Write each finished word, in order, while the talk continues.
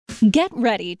Get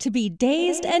ready to be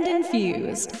dazed and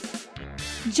infused.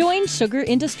 Join sugar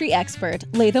industry expert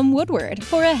Latham Woodward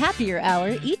for a happier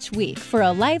hour each week for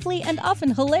a lively and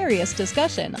often hilarious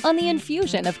discussion on the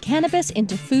infusion of cannabis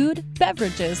into food,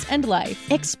 beverages, and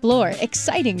life. Explore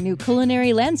exciting new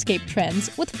culinary landscape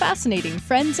trends with fascinating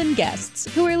friends and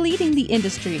guests who are leading the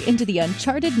industry into the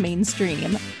uncharted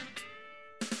mainstream.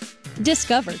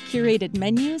 Discover curated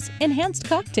menus, enhanced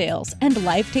cocktails, and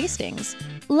live tastings.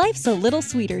 Life's a little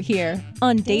sweeter here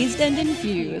on Dazed and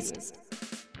Infused.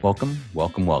 Welcome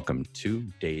to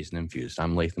Dazed and Infused.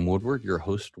 I'm Latham Woodward, your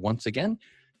host once again.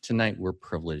 Tonight, we're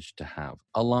privileged to have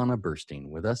Alana Burstein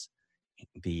with us,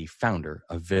 the founder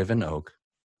of Viv & Oak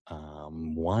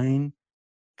Wine,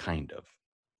 kind of.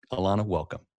 Alana,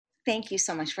 welcome. Thank you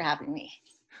so much for having me.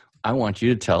 I want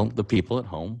you to tell the people at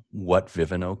home what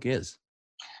Viv & Oak is.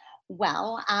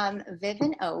 Well, Viv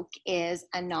 & Oak is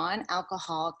a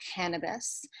non-alcohol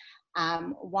cannabis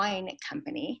wine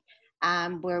company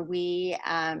where we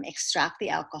extract the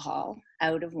alcohol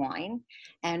out of wine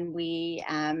and we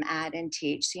add in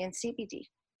THC and CBD.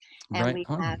 And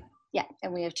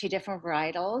we have two different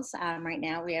varietals. Right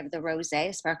now we have the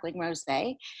rosé, sparkling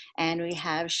rosé, and we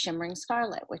have shimmering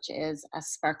scarlet, which is a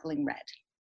sparkling red.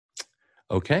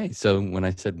 Okay, so when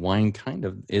I said wine kind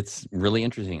of, it's really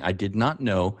interesting. I did not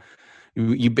know.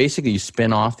 You basically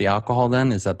spin off the alcohol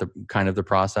then? Is that the kind of the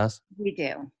process? We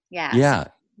do, yeah. Yeah.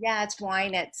 Yeah, it's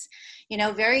wine. It's,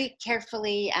 very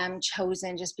carefully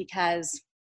chosen just because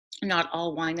not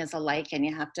all wine is alike and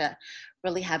you have to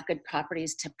really have good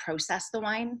properties to process the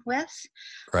wine with.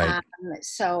 Right.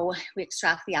 So we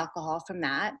extract the alcohol from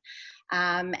that.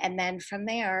 And then from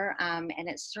there, and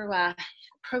it's through a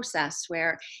process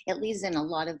where it leaves in a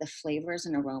lot of the flavors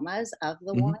and aromas of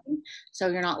the wine. So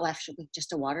you're not left with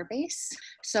just a water base.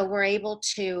 So we're able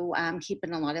to keep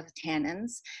in a lot of the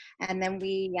tannins. And then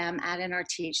we add in our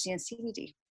THC and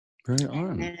CBD. Right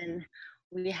on. And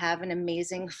we have an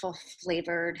amazing, full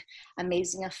flavored,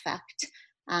 amazing effect,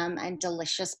 and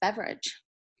delicious beverage.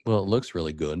 Well, it looks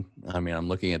really good. I mean, I'm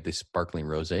looking at the sparkling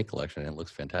rosé collection. And it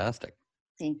looks fantastic.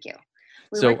 Thank you.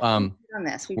 We've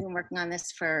been working on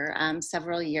this for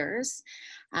several years,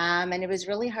 and it was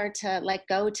really hard to let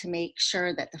go to make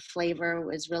sure that the flavor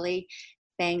was really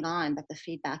bang on. But the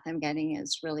feedback I'm getting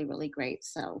is really, really great.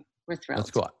 So we're thrilled.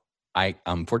 That's cool. I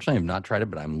unfortunately have not tried it,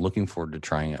 but I'm looking forward to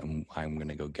trying it. I'm going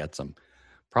to go get some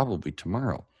probably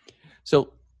tomorrow.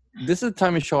 So this is the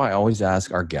time of show I always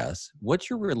ask our guests, what's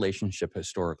your relationship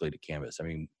historically to cannabis? I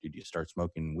mean, did you start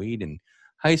smoking weed in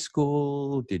high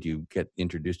school? Did you get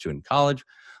introduced to it in college?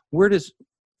 Where does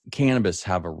cannabis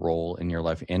have a role in your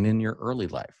life and in your early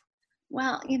life?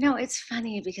 Well, it's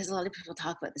funny because a lot of people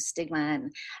talk about the stigma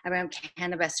around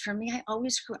cannabis. For me, I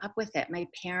always grew up with it. My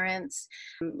parents,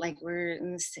 were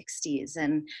in the 60s,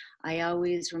 and I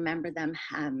always remember them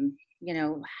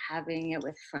having it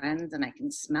with friends, and I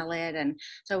can smell it. And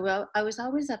so I was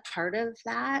always a part of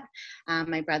that.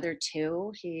 My brother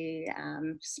too, he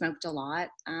smoked a lot.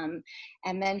 And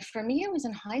then for me, it was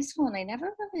in high school and I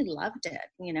never really loved it,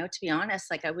 to be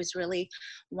honest. I was really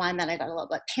one that I got a little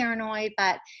bit paranoid,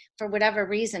 but for whatever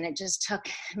reason, it just took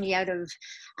me out of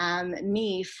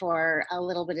me for a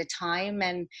little bit of time.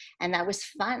 And that was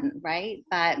fun, right?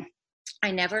 But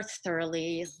I never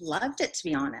thoroughly loved it, to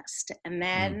be honest. And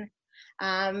then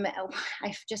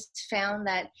I've just found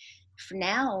that for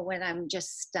now, when I'm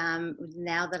just,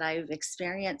 now that I've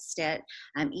experienced it,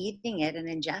 I'm eating it and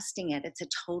ingesting it, it's a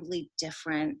totally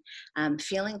different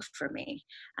feeling for me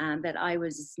that I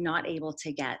was not able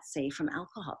to get, say, from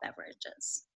alcohol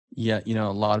beverages. Yeah,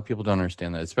 a lot of people don't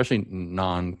understand that, especially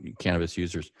non-cannabis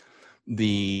users.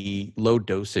 The low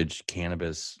dosage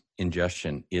cannabis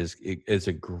ingestion is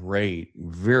a great,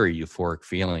 very euphoric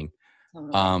feeling.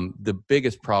 Totally. The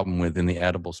biggest problem within the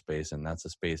edible space, and that's the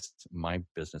space my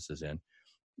business is in,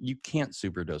 you can't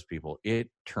superdose people. It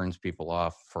turns people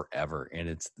off forever. And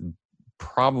it's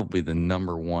probably the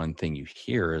number one thing you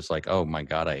hear is like, oh my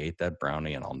God, I ate that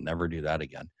brownie and I'll never do that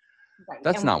again. Right.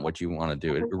 That's not what you want to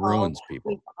do. It ruins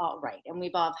people. And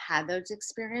we've all had those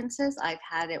experiences. I've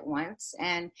had it once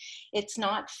and it's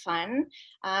not fun.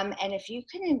 And if you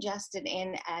can ingest it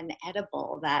in an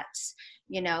edible that's,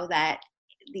 that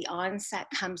the onset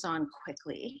comes on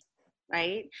quickly,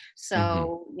 right?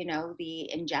 So, the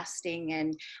ingesting,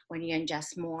 and when you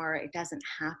ingest more, it doesnnt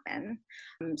happen.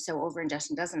 So over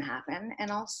ingestion doesn't happen. And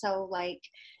also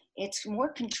it's more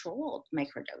controlled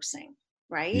microdosing.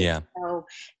 Right. Yeah. So,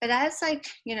 but as I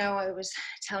was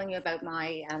telling you about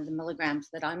my the milligrams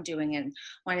that I'm doing, and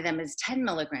one of them is 10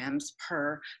 milligrams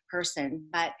per person.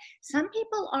 But some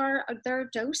people their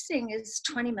dosing is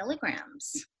 20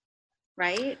 milligrams.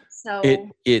 right? It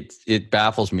So, it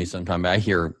baffles me sometimes. I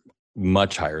hear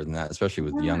much higher than that, especially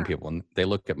with young yeah, people, and they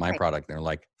look at my right, product and they're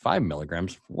like, 5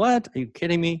 milligrams. What? Are you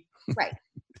kidding me? right.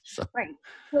 So Right.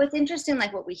 So it's interesting,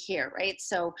 like what we hear, right?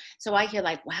 So I hear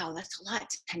like, wow, that's a lot,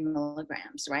 10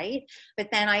 milligrams, right? But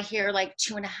then I hear like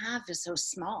 2.5 is so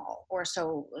small or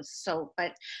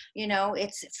but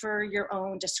it's for your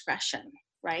own discretion,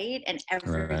 right? And right,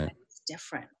 everybody's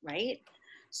different, right?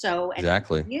 So, and for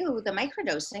exactly. you, the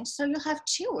microdosing, so you'll have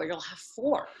 2 or you'll have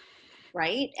 4,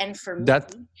 right? And for me,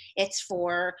 That it's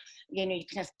for, you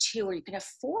can have 2 or you can have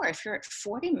 4 if you're at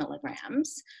 40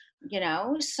 milligrams,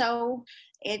 so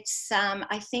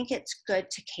I think it's good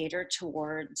to cater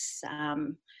towards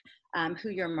who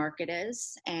your market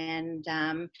is, and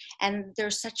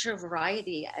there's such a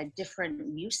variety of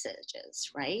different usages,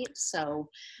 right? So,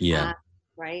 yeah. uh,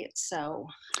 right. So,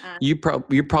 You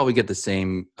probably get the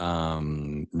same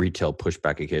retail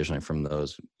pushback occasionally from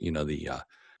those, the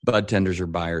bud tenders or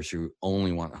buyers who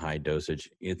only want high dosage.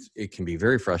 It can be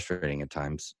very frustrating at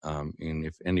times. And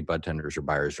if any bud tenders or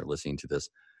buyers are listening to this,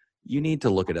 you need to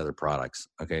look at other products.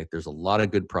 Okay, there's a lot of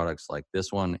good products like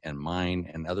this one and mine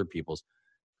and other people's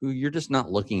who you're just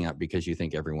not looking at because you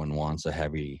think everyone wants a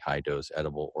heavy high dose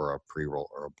edible or a pre-roll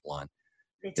or a blunt.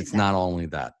 it's It's exactly. not only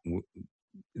that.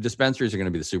 Dispensaries are going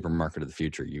to be the supermarket of the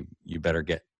future. You better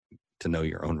get to know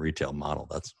your own retail model.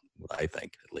 That's what I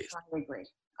think, at least. I agree.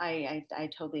 I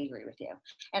totally agree with you,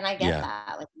 and I get Yeah.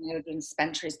 that. Like, in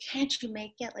dispensaries, can't you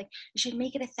make it like you should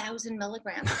make it 1,000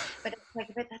 milligrams? But it's like,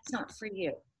 but that's not for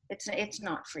you. It's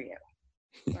not for you,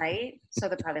 right? So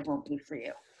the product won't be for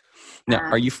you. Now,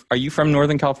 Um, are you from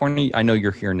Northern California? I know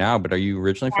you're here now, but are you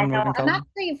originally I from know. Northern I'm California?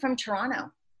 actually from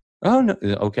Toronto. Oh no.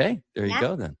 Okay, there you Yeah.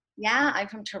 go then. Yeah, I'm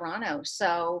from Toronto.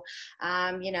 So,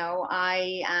 I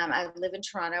live in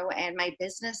Toronto, and my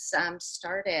business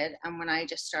started when I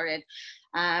just started,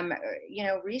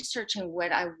 researching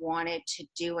what I wanted to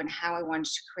do and how I wanted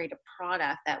to create a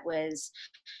product that was,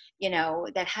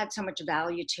 that had so much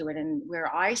value to it, and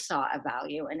where I saw a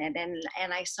value in it,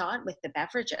 and I saw it with the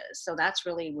beverages. So that's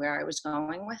really where I was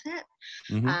going with it.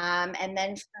 Hmm. And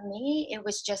then for me, it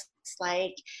was just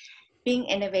like being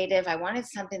innovative. I wanted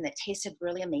something that tasted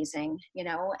really amazing,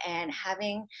 and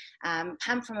having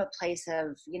come from a place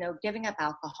of, giving up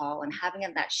alcohol and having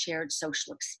that shared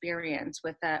social experience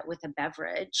with a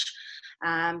beverage.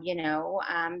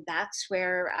 That's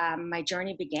where my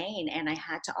journey began, and I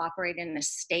had to operate in a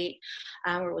state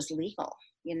where it was legal.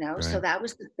 So Right. that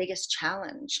was the biggest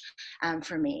challenge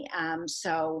for me. And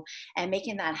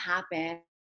making that happen,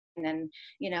 and then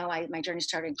my journey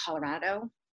started in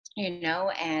Colorado, and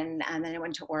then it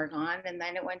went to Oregon, and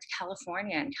then it went to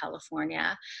California. And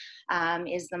California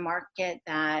is the market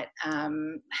that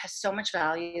has so much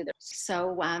value.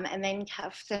 So, and then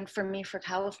for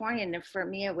California, and for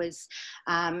me, it was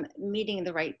meeting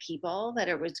the right people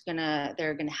they're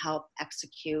gonna help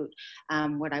execute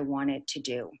what I wanted to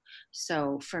do.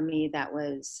 So for me, that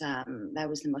was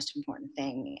the most important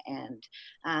thing, and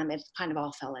it kind of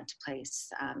all fell into place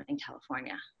in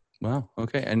California. Wow.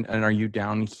 Okay. And are you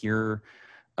down here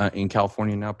in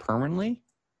California now permanently?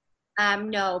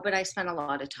 No, but I spent a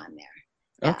lot of time there.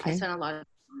 Yeah, I Okay. spent a lot of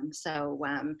time. So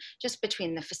just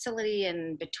between the facility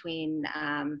and between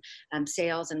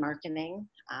sales and marketing,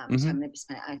 so Hmm. I'm going to be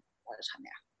spending a lot of time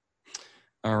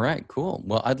there. All right, cool.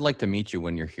 Well, I'd like to meet you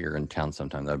when you're here in town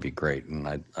sometime. That'd be great. And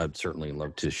I'd certainly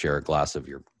love to share a glass of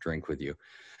your drink with you.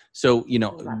 So, I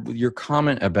love with your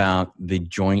comment about the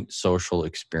joint social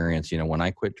experience, when I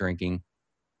quit drinking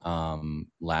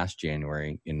last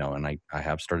January, and I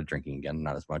have started drinking again,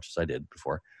 not as much as I did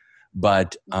before,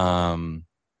 but it.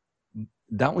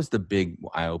 that was the big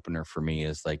eye opener for me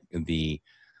is like the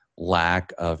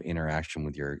lack of interaction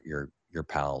with your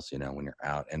pals, when you're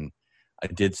out. And I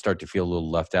did start to feel a little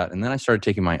left out. And then I started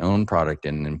taking my own product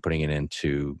and putting it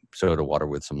into soda water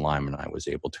with some lime, and I was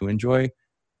able to enjoy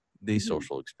the Mhm.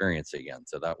 social experience again.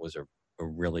 So that was a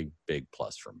really big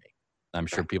plus for me. I'm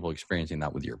sure Right. people experiencing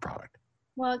that with your product.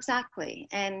 Well, exactly.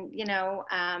 And,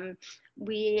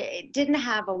 we didn't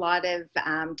have a lot of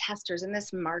testers in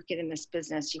this market, in this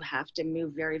business. You have to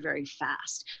move very, very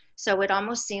fast. So it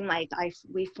almost seemed like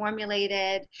we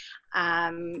formulated,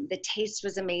 the taste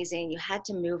was amazing. You had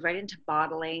to move right into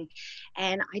bottling.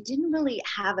 And I didn't really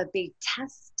have a big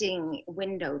testing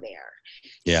window there.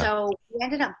 Yeah. So we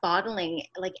ended up bottling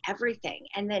like everything.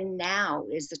 And then now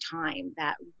is the time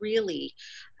that really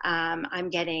I'm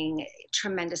getting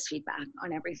tremendous feedback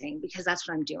on everything, because that's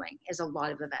what I'm doing is a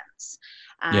lot of events.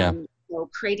 Yeah. So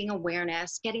creating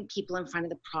awareness, getting people in front of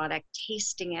the product,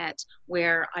 tasting it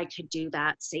where I could do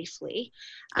that safely.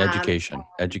 Um, Education,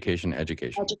 education,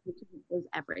 education. Education is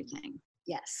everything.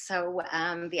 Yes. So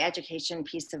the education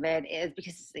piece of it is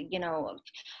because,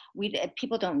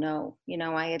 people don't know.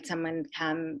 I had someone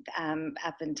come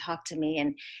up and talk to me,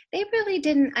 and they really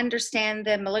didn't understand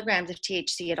the milligrams of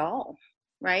THC at all.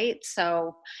 Right.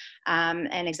 So,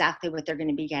 and exactly what they're going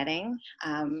to be getting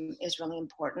is really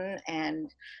important. And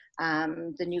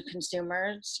the new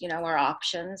consumers, our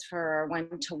options for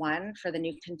 1-to-1 for the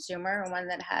new consumer, and one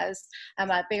that has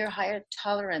a bigger, higher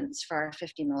tolerance for our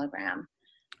 50 milligram.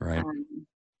 Right.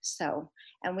 So,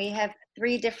 and we have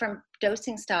 3 different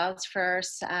dosing styles for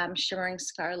Shimmering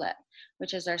Scarlet,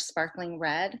 which is our sparkling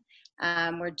red.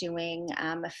 We're doing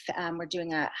a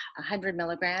 100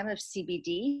 milligram of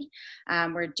CBD.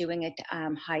 We're doing a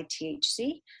high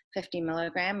THC, 50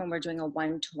 milligram, and we're doing a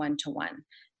 1-to-1.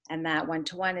 And that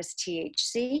 1-to-1 is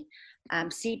THC,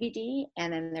 CBD,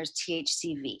 and then there's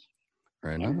THCV.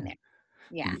 Right on.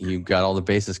 Yeah. You've got all the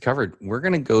bases covered. We're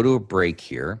going to go to a break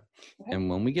here. And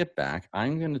when we get back,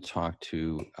 I'm going to talk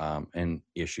to an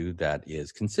issue that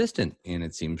is consistent, and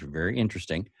it seems very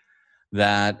interesting,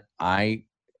 that I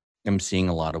am seeing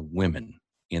a lot of women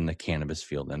in the cannabis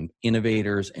field and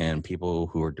innovators and people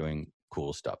who are doing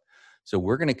cool stuff. So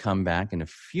we're going to come back in a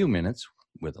few minutes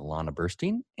with Alana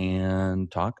Burstein and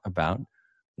talk about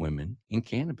women in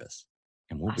cannabis.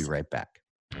 And we'll be right back.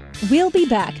 We'll be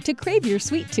back to crave your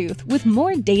sweet tooth with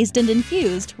more Dazed and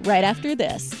Infused right after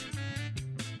this.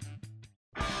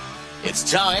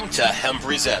 It's time to Hemp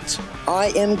Present. I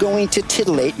am going to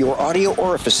titillate your audio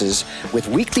orifices with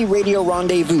weekly radio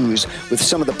rendezvous with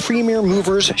some of the premier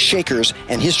movers, shakers,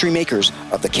 and history makers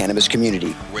of the cannabis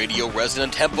community. Radio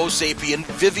resident Hempo sapien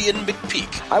Vivian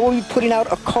McPeak. I will be putting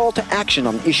out a call to action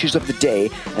on issues of the day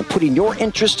and putting your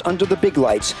interest under the big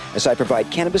lights as I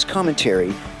provide cannabis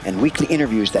commentary and weekly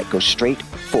interviews that go straight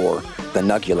for the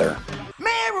nugular.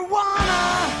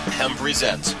 Marijuana! Hemp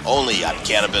Present, only on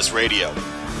Cannabis Radio.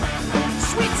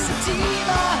 Sweet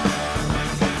sativa,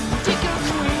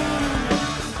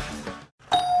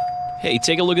 Hey,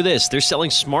 take a look at this. They're selling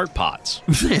smart pots.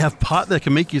 They have pot that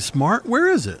can make you smart? Where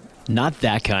is it? Not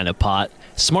that kind of pot.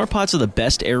 Smart pots are the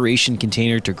best aeration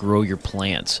container to grow your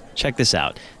plants. Check this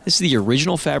out. This is the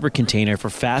original fabric container for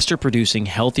faster producing,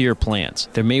 healthier plants.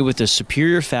 They're made with a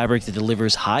superior fabric that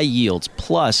delivers high yields.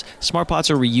 Plus, smart pots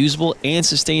are reusable and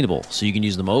sustainable, so you can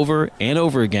use them over and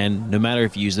over again, no matter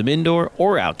if you use them indoor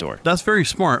or outdoor. That's very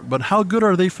smart, but how good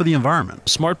are they for the environment?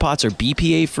 Smart pots are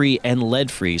BPA-free and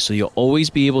lead-free, so you'll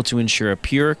always be able to ensure a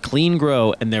pure, clean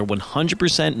grow, and they're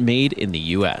 100% made in the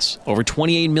U.S. Over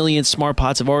 28 million smart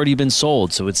pots have already been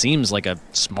sold, so it seems like a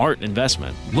smart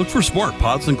investment. Look for smart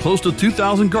pots in close to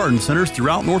 2,000 garden centers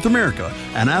throughout North America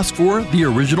and ask for the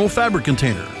original fabric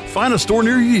container. Find a store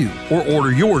near you or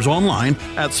order yours online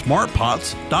at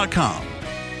smartpots.com.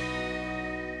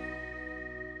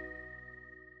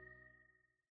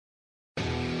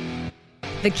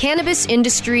 The cannabis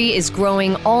industry is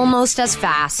growing almost as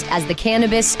fast as the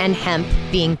cannabis and hemp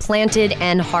being planted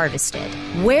and harvested.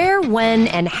 Where, when,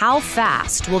 and how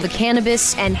fast will the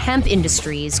cannabis and hemp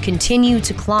industries continue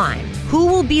to climb? Who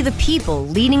will be the people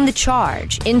leading the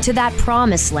charge into that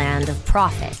promised land of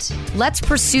profit? Let's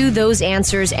pursue those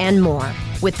answers and more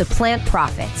with the Plant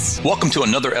Profits. Welcome to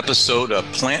another episode of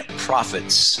Plant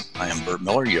Profits. I am Bert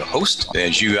Miller, your host.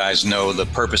 As you guys know, the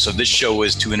purpose of this show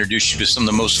is to introduce you to some of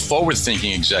the most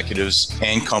forward-thinking executives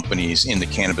and companies in the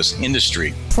cannabis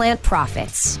industry. Plant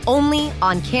Profits, only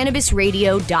on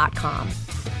CannabisRadio.com.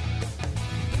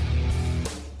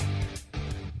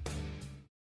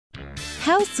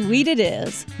 How sweet it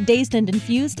is! Dazed and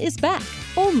Infused is back,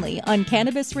 only on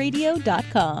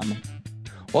CannabisRadio.com.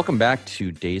 Welcome back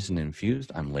to Dazed and Infused.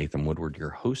 I'm Latham Woodward, your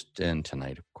host, and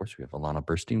tonight, of course, we have Alana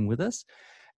Burstein with us.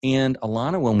 And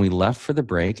Alana, when we left for the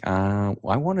break, I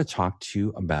want to talk to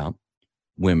you about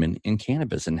women in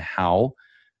cannabis and how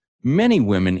many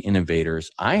women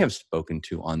innovators I have spoken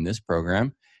to on this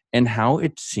program, and how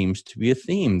it seems to be a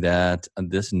theme that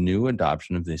this new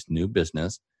adoption of this new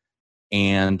business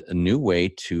and a new way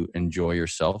to enjoy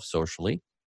yourself socially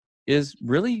is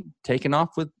really taken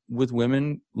off with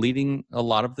women leading a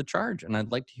lot of the charge. And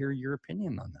I'd like to hear your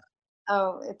opinion on that.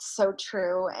 Oh, it's so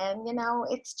true. And,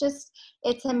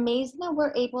 it's amazing that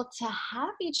we're able to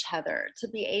have each other, to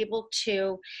be able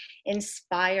to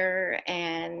inspire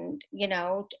and,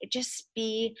 just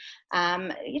be,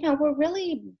 we're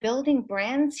really building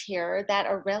brands here that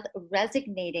are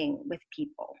resonating with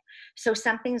people. So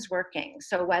something's working.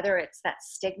 So whether it's that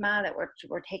stigma that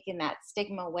we're taking that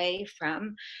stigma away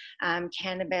from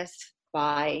cannabis,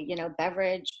 by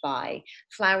beverage, by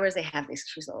flowers. They have these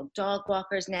cute little dog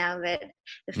walkers now that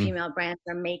the female brands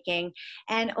are making.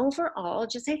 And overall,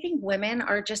 I think women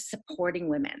are just supporting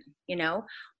women.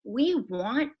 We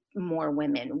want more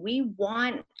women. We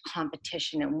want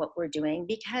competition in what we're doing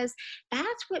because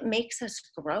that's what makes us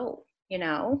grow, you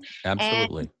know?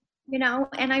 Absolutely.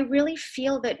 And I really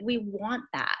feel that we want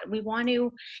that. We want to,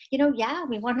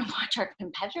 we want to watch our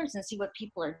competitors and see what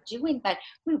people are doing, but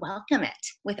we welcome it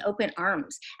with open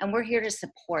arms. And we're here to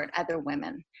support other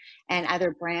women and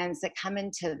other brands that come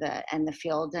into the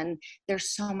field. And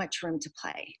there's so much room to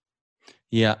play.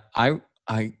 Yeah,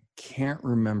 I can't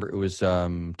remember. It was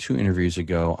 2 interviews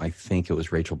ago. I think it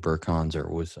was Rachel Burkons, or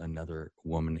it was another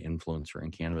woman influencer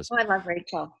in cannabis. Oh, I love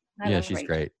Rachel. She's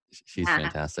great. She's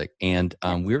fantastic. And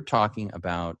we were talking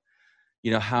about,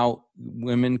 how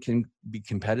women can be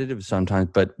competitive sometimes,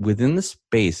 but within the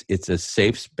space, it's a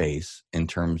safe space in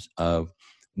terms of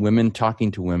women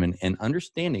talking to women and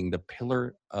understanding the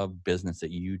pillar of business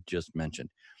that you just mentioned.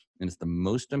 And it's the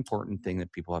most important thing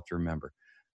that people have to remember.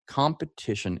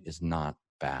 Competition is not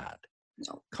bad.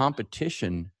 No.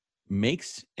 Competition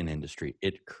makes an industry.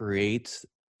 It creates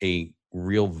a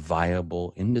real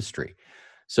viable industry.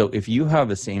 So if you have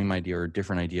the same idea or a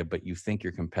different idea, but you think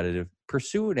you're competitive,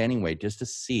 pursue it anyway, just to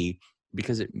see,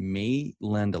 because it may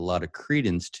lend a lot of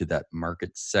credence to that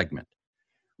market segment.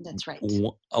 That's right.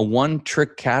 A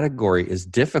one-trick category is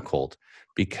difficult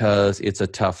because it's a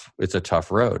tough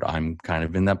road. I'm kind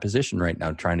of in that position right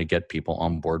now, trying to get people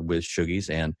on board with Shoogies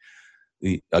and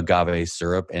the agave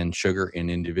syrup and sugar in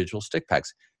individual stick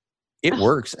packs. It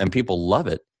works and people love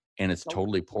it, and it's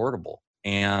totally portable.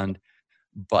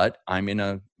 But I'm in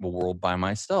a world by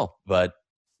myself. But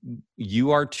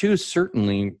you are too,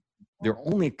 certainly. There are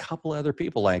only a couple other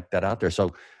people like that out there.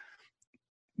 So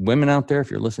women out there,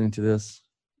 if you're listening to this,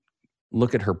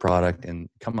 look at her product and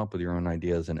come up with your own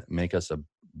ideas and make us a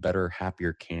better,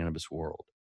 happier cannabis world.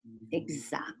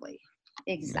 Exactly.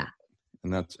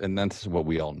 And that's what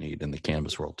we all need in the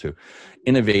cannabis world too.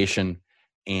 Innovation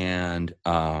and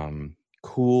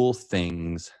cool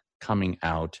things coming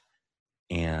out,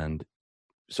 and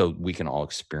so we can all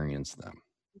experience them.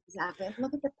 Exactly.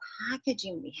 Look at the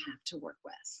packaging we have to work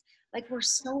with. Like, we're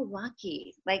so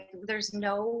lucky. Like, there's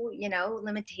no,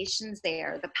 limitations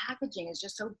there. The packaging is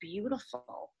just so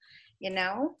beautiful,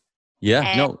 Yeah,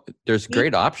 and there's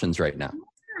great options right now.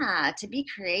 Yeah, to be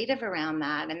creative around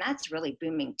that. And that's really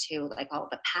booming too, like all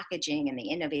the packaging and the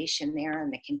innovation there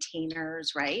and the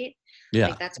containers, right? Yeah,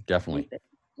 like that's definitely.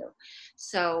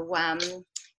 So,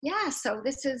 so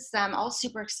this is all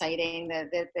super exciting.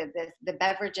 The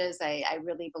beverages, I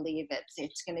really believe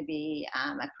it's going to be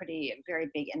a very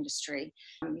big industry.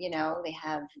 They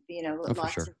have,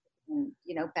 lots of,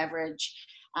 beverage.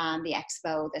 The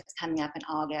expo that's coming up in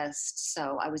August.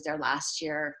 So I was there last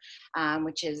year,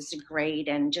 which is great,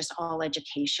 and just all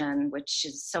education, which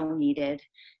is so needed.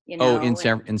 In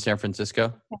San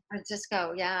Francisco. San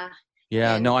Francisco, yeah.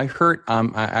 Yeah, no, I heard.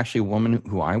 Actually, a woman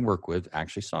who I work with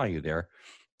actually saw you there,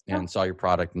 and saw your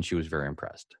product, and she was very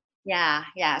impressed. Yeah.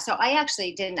 So I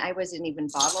actually I wasn't even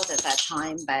bottled at that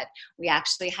time, but we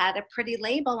actually had a pretty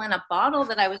label and a bottle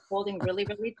that I was holding really,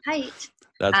 really tight.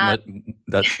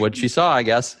 That's what she saw, I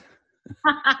guess.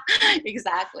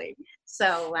 Exactly.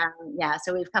 So,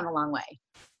 so we've come a long way.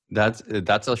 That's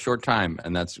a short time,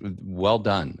 and that's well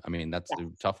done. I mean, that's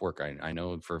tough work. I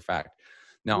know for a fact.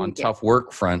 Now, on tough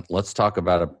work front, let's talk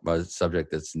about a subject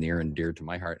that's near and dear to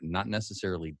my heart, and not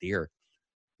necessarily dear,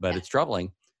 but it's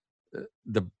troubling.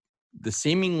 The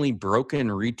seemingly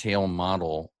broken retail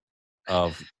model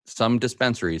of some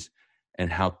dispensaries, and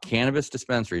how cannabis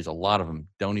dispensaries, a lot of them,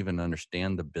 don't even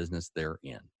understand the business they're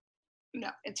in. No,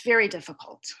 it's very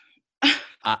difficult.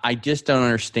 I just don't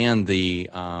understand the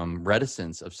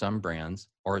reticence of some brands,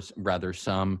 or rather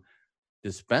some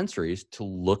dispensaries, to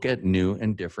look at new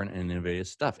and different and innovative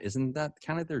stuff. Isn't that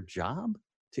kind of their job,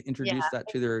 to introduce that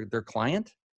to their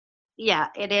client? Yeah,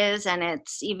 it is. And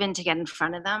it's even to get in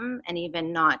front of them, and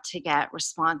even not to get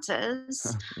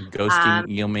responses.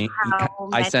 Ghosting,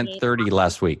 I sent 30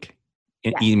 last week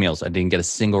in emails. I didn't get a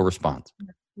single response. I'm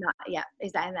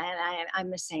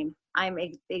the same. I'm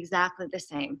exactly the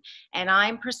same. And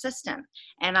I'm persistent,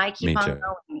 and I keep on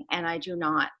going, and I do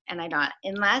not. And I don't,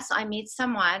 unless I meet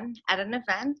someone at an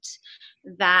event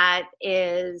that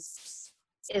is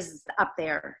up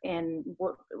there in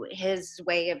his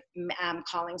way of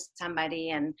calling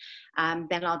somebody, and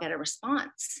then I'll get a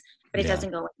response. But it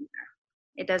doesn't go anywhere.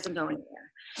 It doesn't go anywhere.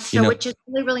 So, which is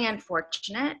really, really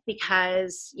unfortunate,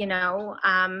 because,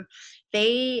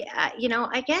 they,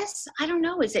 I guess, I don't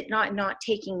know, is it not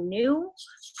taking new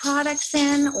products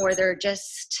in, or they're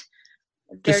just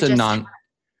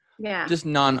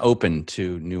non-open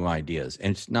to new ideas.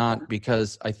 And it's not,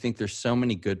 because I think there's so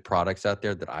many good products out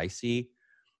there that I see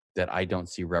that I don't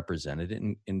see represented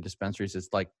in dispensaries. It's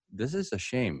like, this is a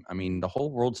shame. I mean, the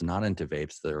whole world's not into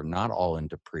vapes. They're not all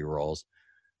into pre-rolls.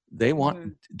 They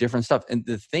want different stuff. And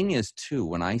the thing is, too,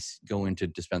 when I go into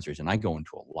dispensaries, and I go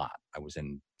into a lot, I was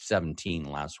in 17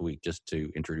 last week just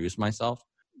to introduce myself.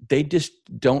 They just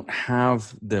don't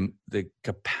have the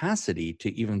capacity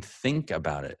to even think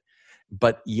about it.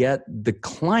 But yet the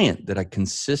client that I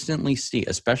consistently see,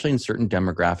 especially in certain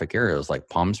demographic areas like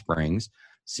Palm Springs,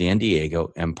 San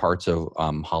Diego, and parts of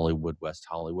Hollywood, West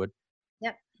Hollywood.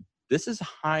 Yep. This is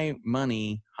high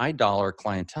money, high dollar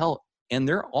clientele, and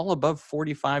they're all above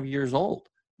 45 years old.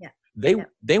 Yeah.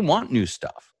 They want new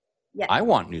stuff. Yeah. I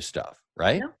want new stuff,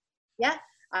 right? Yeah,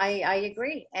 I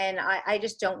agree. And I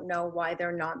just don't know why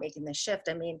they're not making the shift.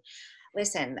 I mean,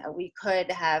 listen, we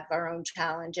could have our own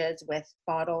challenges with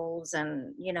bottles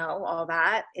and, all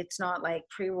that. It's not like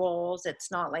pre-rolls.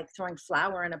 It's not like throwing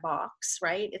flour in a box,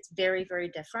 right? It's very, very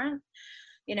different.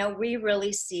 We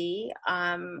really see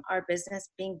our business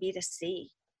being B2C.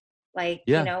 Like,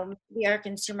 maybe our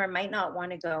consumer might not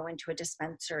want to go into a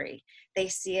dispensary. They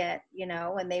see it,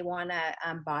 and they want to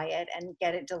buy it and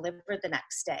get it delivered the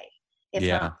next day, if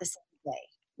not the same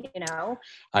day,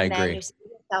 I agree. agree. You see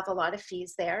yourself a lot of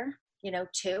fees there,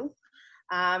 too.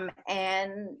 But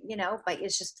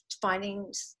it's just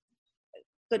finding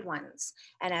good ones.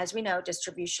 And as we know,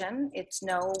 distribution, it's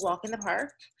no walk in the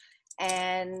park.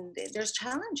 And there's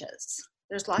challenges.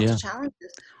 There's lots of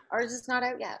challenges. Ours is not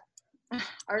out yet.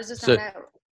 Ours is not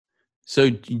out. So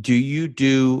do you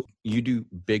do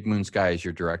Big Moon Sky as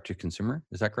your direct to consumer?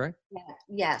 Is that correct?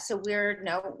 Yeah. So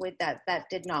with that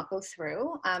did not go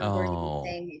through. We're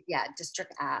using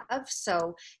District Ave.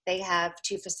 So they have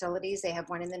 2 facilities. They have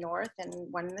one in the north and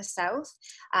one in the south.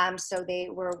 So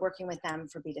we're working with them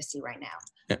for B2C right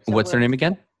now. So what's their name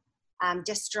again?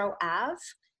 Distro Ave.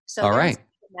 So all right.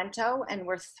 Sacramento, and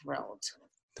we're thrilled.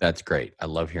 That's great. I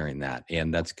love hearing that,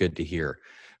 and that's good to hear.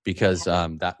 Because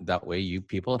that way you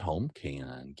people at home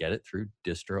can get it through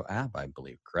Distro Ave, I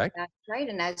believe, correct? That's right.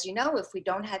 And as you know, if you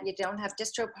don't have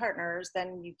distro partners,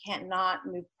 then you can't not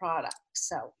move products.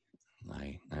 So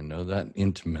I know that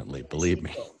intimately, believe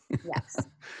me. Yes.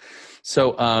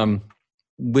 So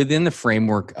within the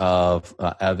framework of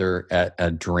other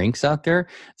drinks out there,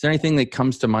 is there anything that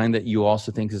comes to mind that you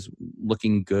also think is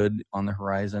looking good on the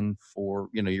horizon for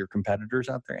your competitors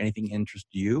out there? Anything interest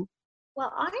you?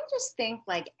 Well, I just think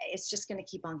it's just going to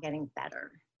keep on getting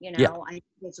better. I think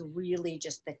it's really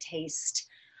just the taste,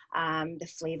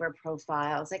 the flavor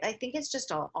profiles. I think it's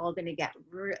just all going to get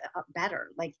better.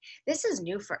 This is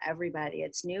new for everybody.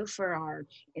 It's new for our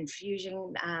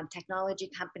infusion technology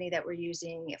company that we're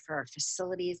using, for our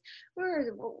facilities. We're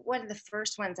one of the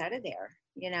first ones out of there,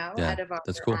 out of our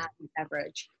that's cool.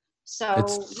 Beverage. So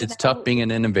it's tough being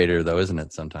an innovator, though, isn't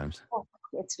it? Sometimes.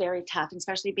 It's very tough,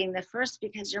 especially being the first,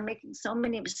 because you're making so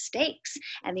many mistakes,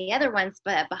 and the other ones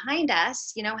behind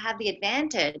us, have the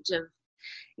advantage of,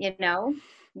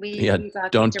 we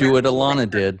got don't do what Alana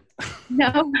did.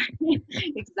 No,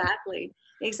 exactly.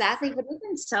 But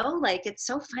even so, it's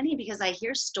so funny because I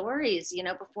hear stories,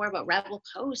 before about Rebel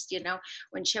Coast,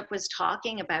 when Chip was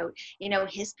talking about,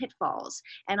 his pitfalls,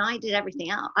 and I did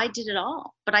everything else. I did it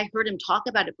all, but I heard him talk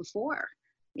about it before,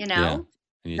 Yeah. And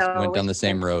you went down the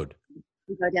same road.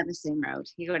 You go down the same road.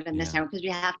 Because we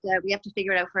have to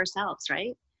figure it out for ourselves,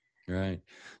 right? Right.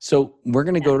 So we're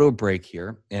going to go to a break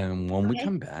here, and when we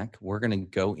come back, we're going to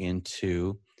go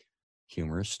into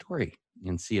humorous story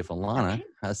and see if Alana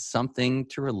has something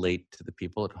to relate to the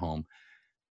people at home.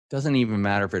 Doesn't even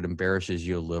matter if it embarrasses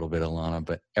you a little bit, Alana,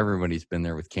 but everybody's been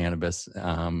there with cannabis.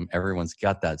 Everyone's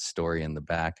got that story in the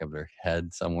back of their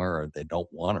head somewhere, or they don't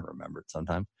want to remember it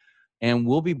sometimes. And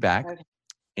we'll be back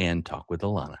and talk with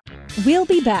Alana. We'll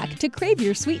be back to crave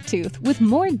your sweet tooth with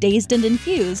more Dazed and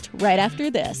Infused right after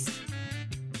this.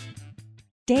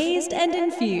 Dazed and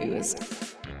Infused.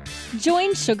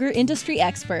 Join sugar industry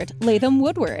expert Latham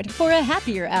Woodward for a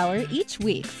happier hour each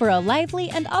week for a lively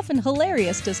and often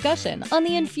hilarious discussion on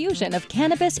the infusion of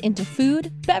cannabis into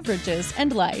food, beverages,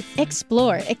 and life.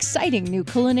 Explore exciting new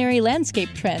culinary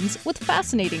landscape trends with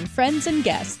fascinating friends and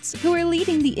guests who are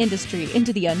leading the industry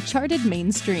into the uncharted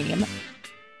mainstream.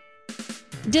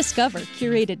 Discover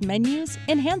curated menus,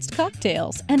 enhanced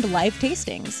cocktails, and live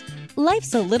tastings.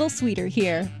 Life's a little sweeter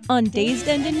here on Dazed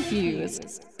and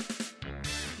Infused.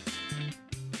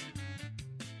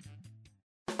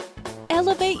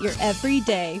 Elevate your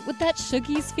everyday with that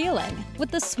Shoogies feeling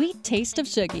with the sweet taste of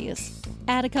Shoogies.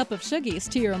 Add a cup of Shoogies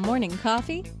to your morning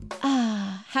coffee.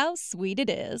 Ah, how sweet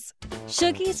it is.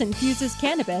 Shoogies infuses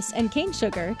cannabis and cane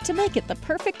sugar to make it the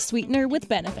perfect sweetener with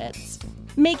benefits.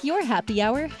 Make your happy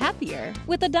hour happier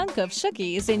with a dunk of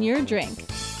Shoogies in your drink.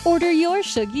 Order your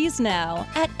Shoogies now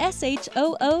at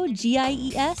shoogies.com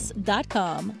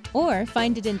or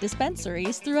find it in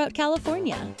dispensaries throughout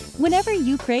California. Whenever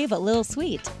you crave a little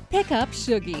sweet, pick up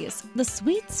Shoogies, the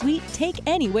sweet, sweet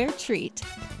take-anywhere treat.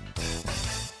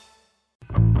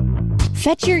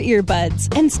 Fetch your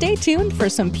earbuds and stay tuned for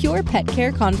some pure pet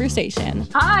care conversation.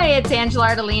 Hi, it's Angela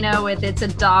Ardolino with It's a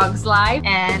Dog's Life,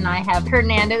 and I have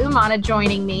Hernanda Umana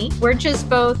joining me. We're just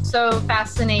both so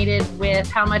fascinated with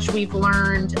how much we've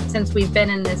learned since we've been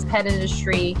in this pet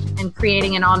industry and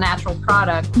creating an all-natural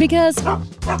product. Because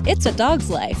it's a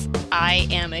dog's life. I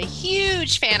am a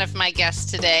huge fan of my guest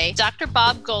today, Dr.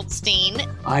 Bob Goldstein.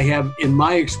 I have, in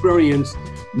my experience,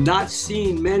 not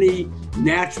seen many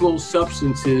natural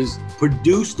substances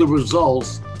produce the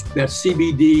results that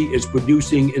CBD is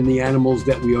producing in the animals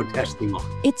that we are testing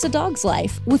on. It's a Dog's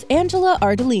Life with Angela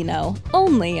Ardolino,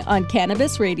 only on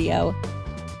Cannabis Radio.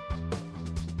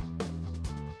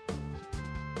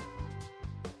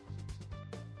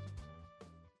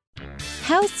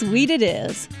 How sweet it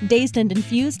is. Dazed and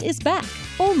Infused is back,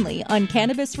 only on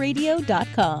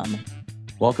CannabisRadio.com.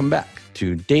 Welcome back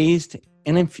to Dazed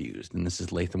and Infused, and this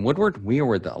is Latham Woodward. We are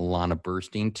with Alana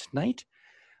Burstein tonight.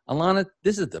 Alana,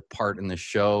 this is the part in the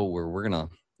show where we're going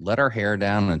to let our hair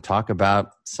down and talk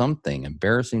about something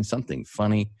embarrassing, something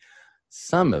funny,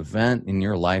 some event in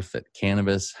your life that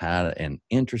cannabis had an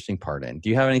interesting part in. Do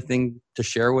you have anything to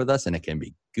share with us? And it can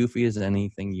be goofy as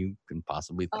anything you can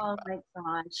possibly think about. Oh my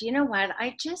gosh. You know what?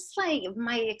 I just like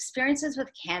my experiences with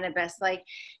cannabis, like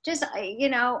just, you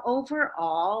know,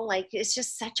 overall, like it's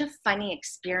just such a funny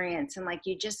experience. And like,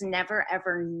 you just never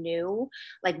ever knew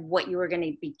like what you were going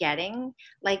to be getting.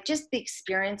 Like just the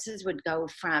experiences would go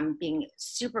from being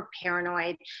super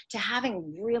paranoid to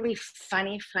having really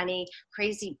funny,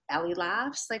 crazy belly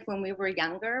laughs, like when we were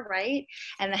younger. Right.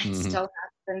 And that still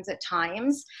happens at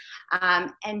times.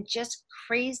 And just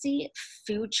crazy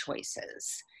food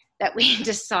choices that we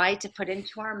decide to put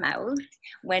into our mouth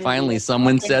when finally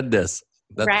someone said this.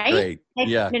 That's right? Great. Like,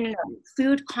 yeah. No.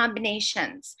 Food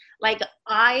combinations. Like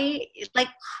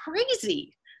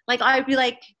crazy. Like I'd be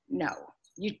like, no,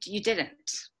 you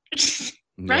didn't.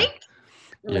 Right?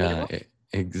 Yeah.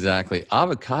 Exactly.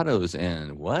 Avocados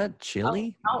and what?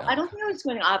 Chili? Oh, no. I don't think I was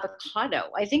going avocado.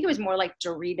 I think it was more like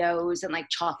Doritos and like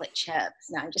chocolate chips.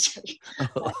 No, I'm just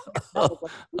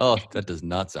Oh, that does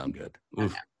not sound good.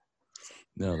 Oof.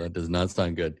 No, that does not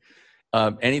sound good.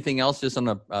 Anything else just on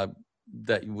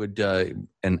that you would,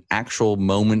 an actual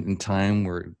moment in time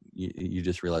where you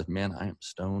just realized, man, I am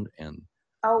stoned and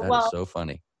that is so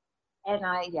funny. And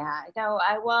I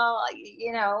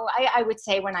would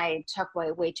say when I took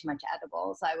way too much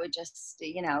edibles, I would just,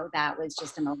 you know, that was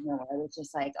just a moment where I was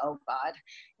just like, oh God,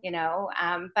 you know,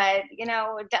 but you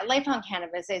know, life on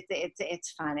cannabis,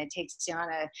 it's fun. It takes you on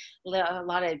a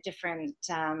lot of different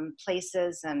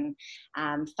places and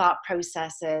thought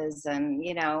processes. And,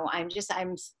 you know, I'm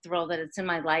thrilled that it's in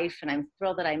my life, and I'm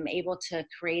thrilled that I'm able to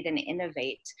create and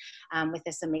innovate with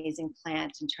this amazing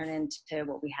plant and turn it into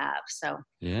what we have. So,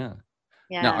 yeah.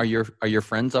 Yeah. Now, are your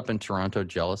friends up in Toronto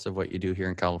jealous of what you do here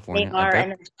in California? They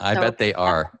are. I bet they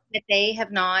are. But they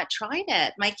have not tried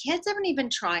it. My kids haven't even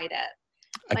tried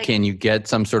it. Like, can you get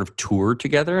some sort of tour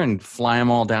together and fly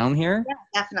them all down here?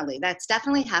 Yeah, definitely. That's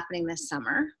definitely happening this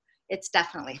summer. It's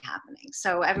definitely happening.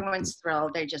 So everyone's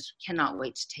thrilled. They just cannot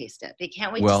wait to taste it. They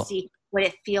can't wait to see what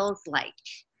it feels like.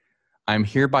 I'm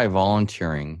hereby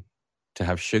volunteering to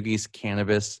have Shoogies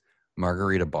Cannabis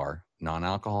Margarita Bar,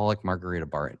 non-alcoholic margarita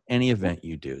bar at any event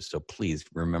you do. So please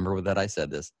remember that I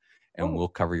said this, and we'll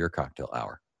cover your cocktail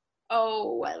hour.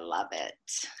 Oh, I love it.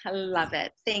 I love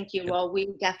it. Thank you. Well,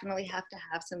 we definitely have to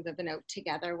have some Vivinote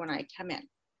together when I come in.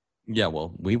 Yeah,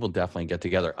 well, we will definitely get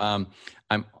together. I'm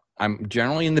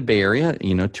generally in the Bay Area,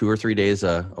 you know, 2 or 3 days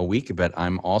a week, but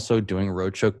I'm also doing a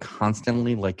roadshow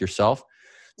constantly like yourself.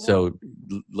 So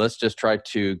let's just try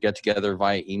to get together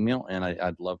via email, and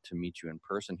I'd love to meet you in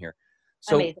person here.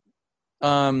 So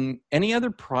any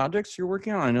other projects you're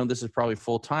working on? I know this is probably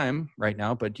full time right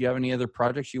now, but do you have any other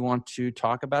projects you want to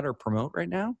talk about or promote right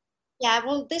now? Yeah,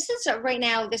 well, this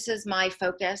is my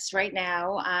focus right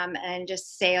now, and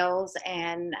just sales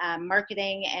and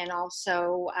marketing, and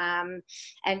also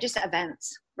and just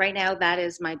events. Right now, that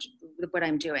is what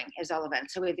I'm doing is all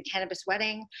events. So we have the Cannabis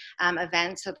Wedding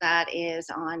event, so that is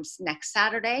on next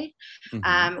Saturday.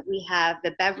 Mm-hmm. We have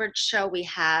the beverage show. We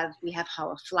have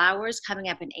Hall of Flowers coming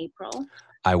up in April.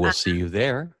 I will see you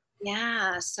there.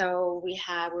 Yeah, so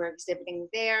we're exhibiting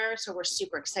there, so we're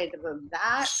super excited about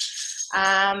that.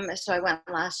 So I went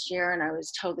last year and I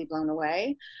was totally blown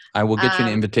away. I will get you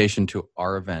an invitation to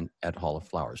our event at Hall of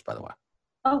Flowers, by the way.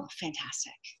 Oh,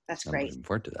 fantastic. That's I'm great. looking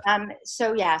forward to that.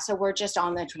 So we're just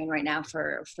on the train right now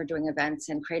for doing events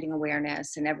and creating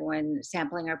awareness and everyone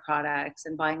sampling our products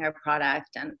and buying our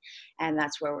product. And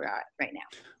that's where we're at right now.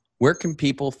 Where can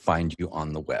people find you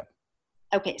on the web?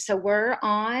 Okay, so we're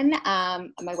on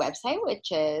my website,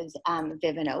 which is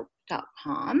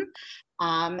vivanoak.com.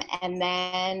 And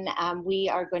then we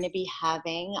are going to be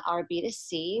having our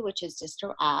B2C, which is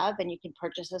Distro Ave, and you can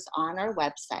purchase us on our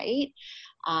website.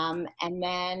 And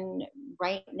then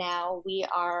right now, we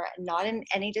are not in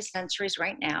any dispensaries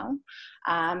right now,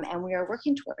 and we are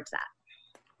working towards that.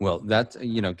 Well, that's,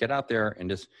 get out there and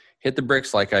just hit the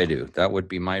bricks like I do. That would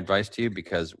be my advice to you,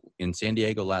 because in San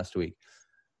Diego last week,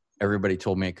 everybody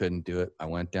told me I couldn't do it. I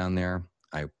went down there.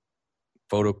 I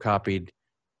photocopied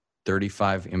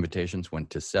 35 invitations, went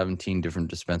to 17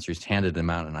 different dispensaries, handed them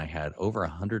out, and I had over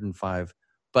 105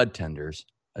 bud tenders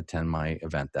attend my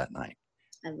event that night.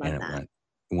 I love that. It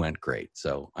went great.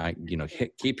 So I,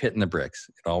 keep hitting the bricks.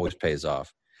 It always pays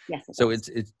off. Yes. So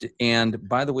and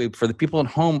by the way, for the people at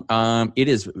home, it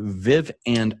is Viv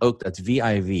and Oak. That's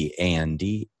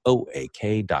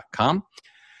VIVANDOAK.com.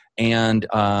 And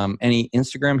any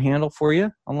Instagram handle for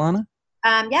you, Alana?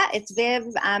 Yeah, it's Viv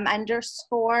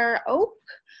 _Oak.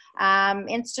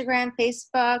 Instagram,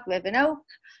 Facebook, Viv and Oak.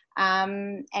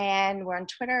 And we're on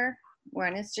Twitter. We're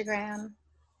on Instagram.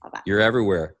 All that. You're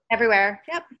everywhere. Everywhere.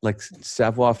 Yep. Like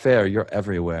savoir faire, you're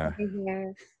everywhere.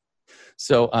 Everywhere.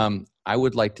 So I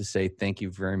would like to say thank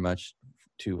you very much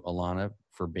to Alana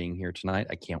for being here tonight.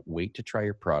 I can't wait to try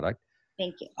your product.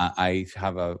 Thank you. I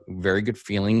have a very good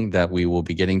feeling that we will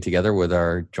be getting together with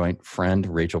our joint friend,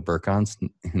 Rachel Burkons,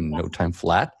 in no time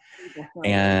flat. Definitely.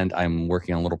 And I'm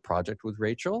working on a little project with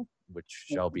Rachel, which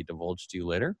shall be divulged to you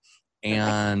later.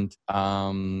 And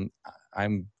I'm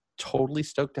totally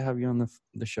stoked to have you on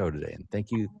the show today. And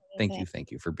thank you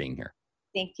for being here.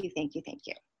 Thank you.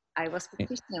 I will speak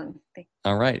to you soon.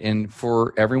 All right. And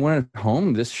for everyone at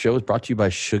home, this show is brought to you by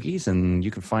Shoogies, and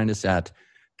you can find us at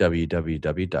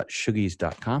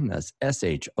www.shoogies.com. That's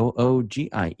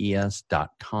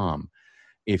SHOOGIES.com.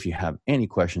 If you have any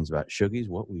questions about Shoogies,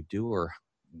 what we do, or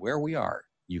where we are,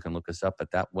 you can look us up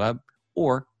at that web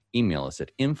or email us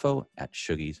at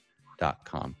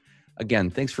info@shoogies.com. Again,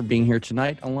 thanks for being here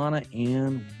tonight, Alana,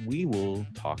 and we will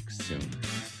talk soon.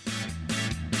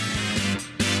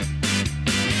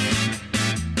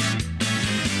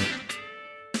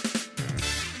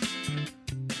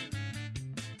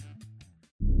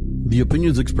 The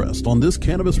opinions expressed on this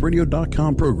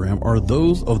CannabisRadio.com program are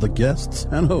those of the guests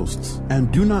and hosts and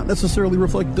do not necessarily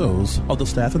reflect those of the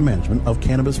staff and management of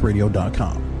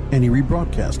CannabisRadio.com. Any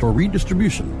rebroadcast or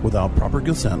redistribution without proper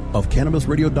consent of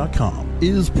CannabisRadio.com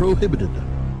is prohibited.